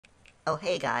Oh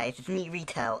hey guys, it's me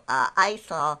Rito. I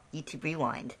saw YouTube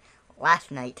Rewind last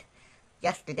night,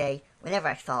 yesterday, whenever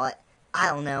I saw it. I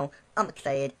don't know, I'm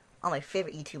excited. All my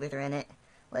favorite YouTubers are in it,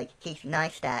 like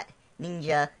KeithakaBobb,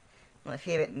 Ninja, one of my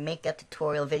favorite makeup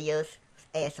tutorial videos,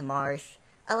 ASMRs.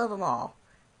 I love them all.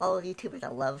 All the YouTubers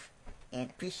I love and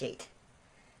appreciate.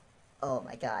 Oh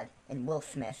my god, and Will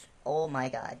Smith. Oh my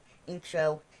god.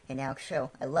 Intro and outro,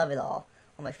 I love it all.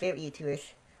 All my favorite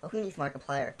YouTubers. Oh, who needs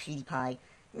Markiplier or PewDiePie?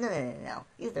 No.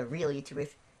 These are real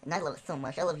YouTubers, and I love it so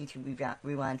much. I love YouTube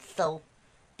Rewind so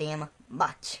damn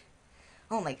much.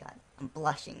 Oh my god, I'm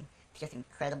blushing. It's just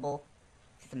incredible.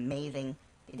 It's amazing.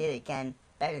 They did it again.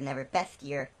 Better than ever. Best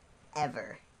year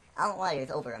ever. I don't know why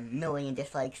there's over 1 million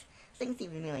dislikes. I think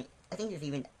there's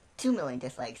even 2 million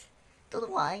dislikes. Don't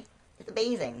know why. It's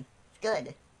amazing. It's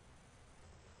good.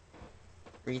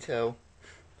 Rito,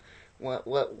 what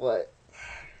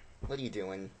are you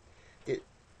doing?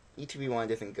 YouTube Rewind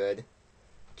isn't good.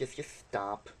 Just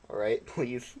stop, alright?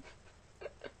 Please.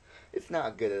 It's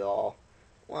not good at all.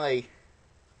 Why?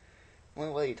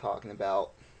 What are you talking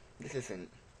about? This isn't...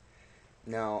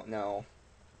 No.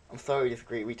 I'm sorry to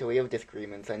disagree. Rito, we have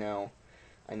disagreements, I know.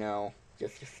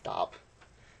 Just stop.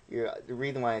 The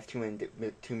reason why it's 2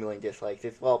 million dislikes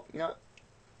is, well, you know,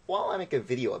 why don't I make a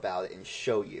video about it and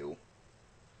show you?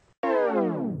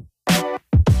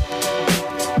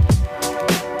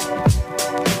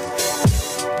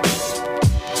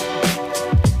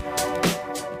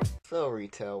 So,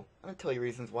 Rito, I'm gonna tell you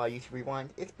reasons why YouTube Rewind.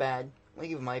 It's bad. I'm gonna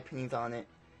give my opinions on it.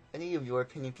 I need to give your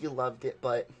opinion if you loved it,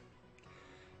 but,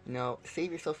 you know,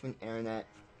 save yourself from the internet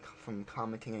from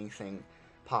commenting anything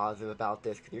positive about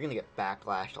this, because you're gonna get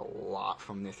backlashed a lot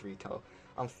from this, Rito.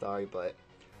 I'm sorry, but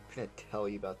I'm gonna tell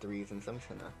you about the reasons. I'm just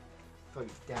gonna throw you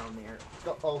down there.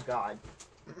 Oh god.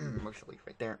 Mercifully,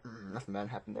 right there. Nothing bad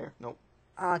happened there. Nope.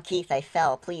 Oh, Keith, I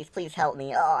fell. Please help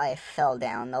me. Oh, I fell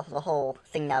down. The whole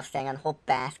thing that I was standing on, the whole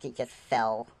basket just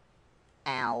fell.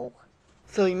 Ow.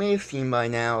 So you may have seen by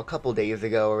now, a couple days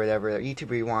ago or whatever, that YouTube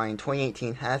Rewind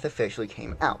 2018 has officially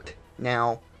came out.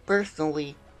 Now,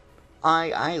 personally,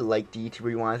 I like the YouTube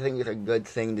Rewind. I think it's a good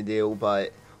thing to do,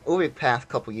 but over the past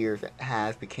couple years, it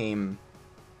has become,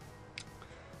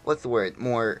 what's the word,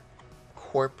 more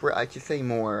corporate, I should say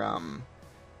more,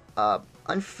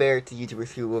 unfair to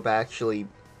YouTubers who actually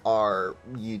are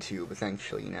YouTube,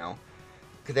 essentially, you know.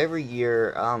 Because every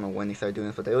year, I don't know when they started doing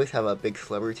this, but they always have a big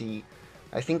celebrity.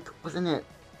 I think, wasn't it,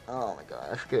 oh my god,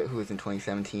 I forget who was in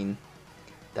 2017.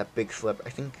 That big celeb, I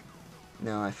think,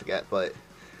 no, I forget, but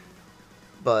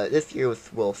this year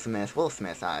was Will Smith. Will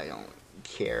Smith, I don't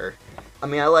care. I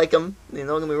mean, I like him,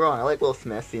 don't get me wrong, I like Will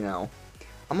Smith, you know.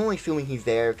 I'm only assuming he's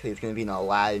there because he's going to be in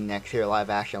Aladdin next year, live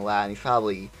action Aladdin. He's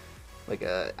probably like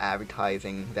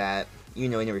advertising that, you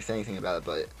know, he never said anything about it,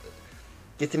 but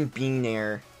just him being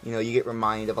there, you know, you get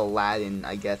reminded of Aladdin,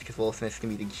 I guess, because Will Smith's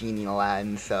gonna be the genie in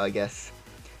Aladdin, so I guess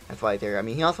that's why there. I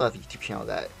mean, he also has a YouTube channel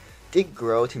that did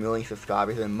grow to 1 million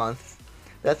subscribers in a month.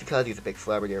 That's because he's a big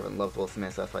celebrity, everyone loves Will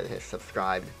Smith, so that's why they hit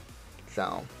subscribed.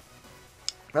 So,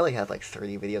 really has like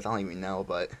 30 videos, I don't even know,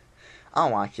 but I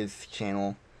don't watch his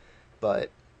channel, but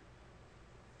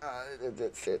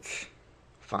it's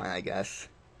fine, I guess.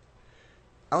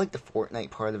 I like the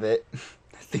Fortnite part of it.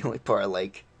 That's the only part I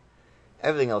like.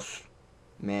 Everything else,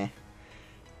 meh.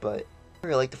 But I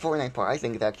really like the Fortnite part. I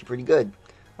think it's actually pretty good.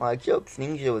 A lot of jokes.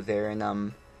 Ninja was there,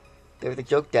 and there was a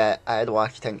joke that I had to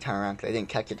watch the second time around because I didn't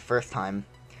catch it the first time.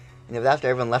 And it was after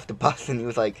everyone left the bus, and he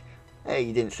was like, "Hey,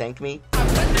 you didn't thank me."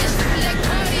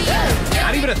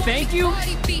 Not even a thank you?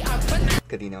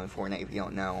 Because, you know, in Fortnite, if you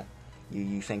don't know,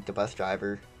 you thank the bus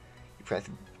driver. You press,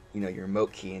 you know, your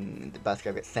remote key, and the bus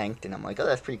driver gets thanked, and I'm like, oh,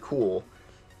 that's pretty cool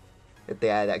that they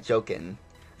added that joke in.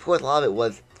 Of course, a lot of it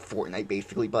was Fortnite,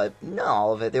 basically, but not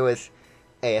all of it. There was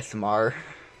ASMR,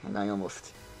 and I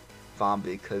almost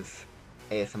vomited, because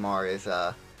ASMR is,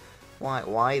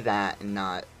 why that and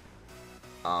not,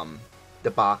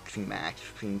 the boxing match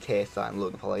between KSI and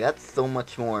Logan Paul? Like, that's so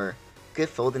much more good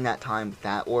sold in that time with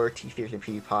that, or T-Series and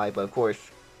PewDiePie, but of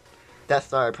course, that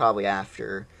started probably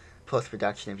after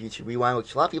post-production of YouTube Rewind,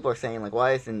 which a lot of people are saying, like,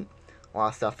 why isn't a lot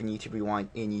of stuff in YouTube Rewind,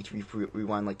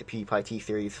 like the PewDiePie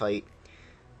T-Series fight?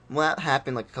 Well, that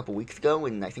happened, like, a couple weeks ago,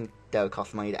 and I think that would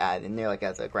cost money to add in there, like,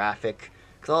 as a graphic,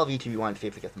 because all of YouTube Rewind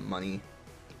saves, I guess, money.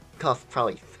 It costs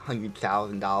probably hundreds of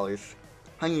thousands of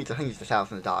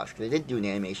thousands of dollars, because they did do an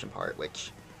animation part,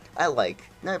 which I like.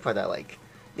 Another part I like.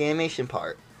 The animation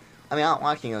part. I mean, I don't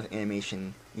watch any of those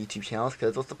animation YouTube channels,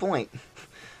 because what's the point?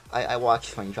 I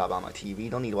watch SpongeBob on my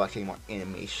TV. Don't need to watch any more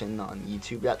animation on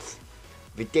YouTube. That's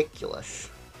ridiculous.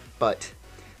 But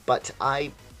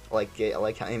I like it. I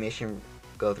like how animation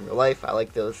goes in real life. I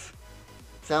like those.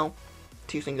 So,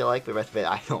 two things I like, but the rest of it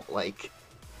I don't like.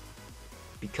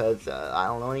 Because, I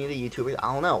don't know any of the YouTubers.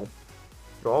 I don't know.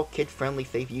 They're all kid-friendly,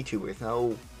 safe YouTubers.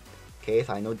 No Keith,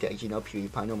 I know Deji, no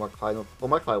PewDiePie, no Markiplier. Well,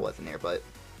 Markiplier wasn't there, but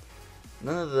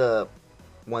none of the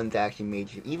ones that actually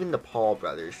made you. Even the Paul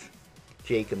brothers,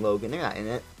 Jake and Logan, they're not in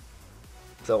it.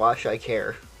 So why should I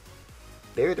care?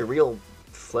 They're the real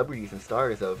celebrities and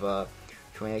stars of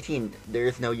 2019.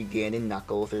 There's no Ugandan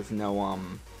Knuckles. There's no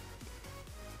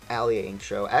Ali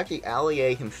intro. Actually,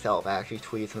 Ali himself actually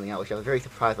tweeted something out, which I was very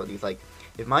surprised about. He's like,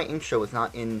 if my intro was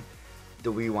not in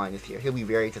the Rewind this year, he'll be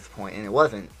very disappointed, and it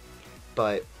wasn't.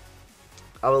 But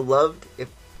I would love if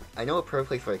I know a perfect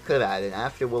place where I could have added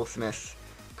after Will Smith's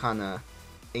kind of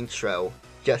intro.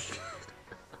 Just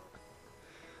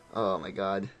oh my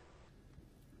god.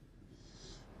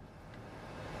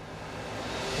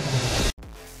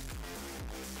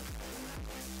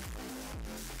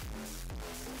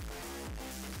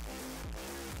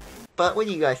 But what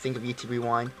do you guys think of YouTube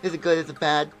Rewind? Is it good? Is it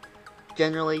bad?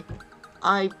 Generally,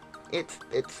 it's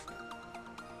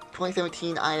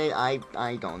 2017. I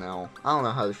don't know. I don't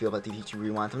know how to feel about these YouTube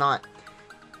Rewinds. I'm not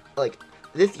like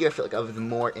this year. I feel like I was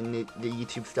more in the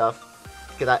YouTube stuff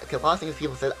because a lot of things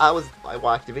people said. I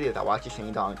watched the videos. I watched the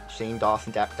Shane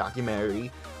Dawson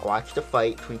documentary. I watched the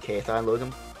fight between KSI and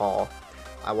Logan Paul.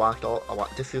 I watched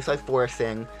the Suicide Forest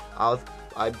thing. I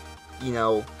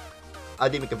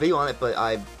didn't make a video on it, but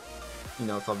I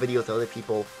saw videos of other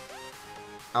people.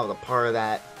 I was a part of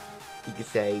that, you could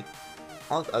say.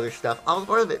 All this other stuff, I was a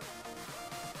part of it.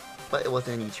 But it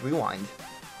wasn't a YouTube Rewind.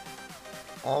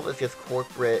 All of it's just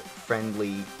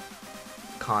corporate-friendly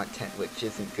content, which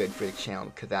isn't good for the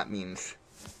channel, because that means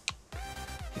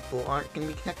people aren't going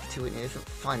to be connected to it, and it isn't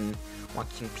fun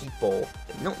watching people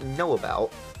that you don't know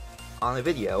about on a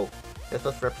video that's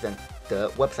supposed to represent the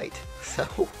website.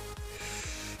 So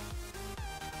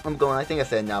I think I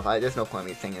said enough. There's no point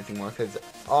in me saying anything more, because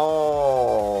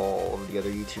all of the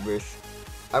other YouTubers,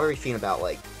 I've already seen about,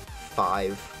 like,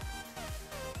 5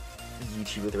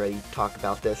 YouTubers already talk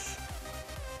about this.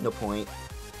 No point.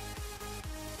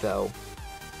 So,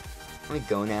 let me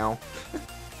go now.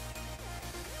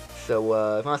 So,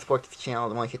 if you want to support this channel,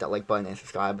 don't want to hit that like button and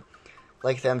subscribe.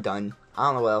 Like I said, I'm done. I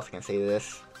don't know what else I can say to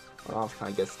this. I was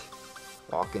kind of just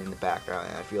walking in the background,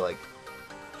 and I feel like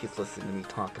she's listening to me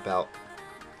talk about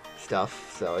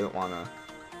stuff, so I don't want to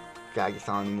drag this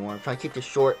on anymore. I'm trying to keep this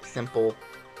short, simple,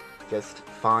 just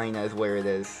fine as where it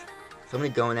is. So I'm gonna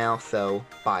go now, so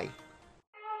bye.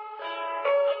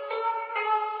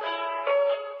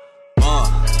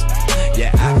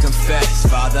 Yeah, I confess,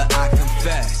 Father, I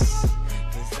confess,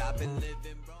 'cause I've been living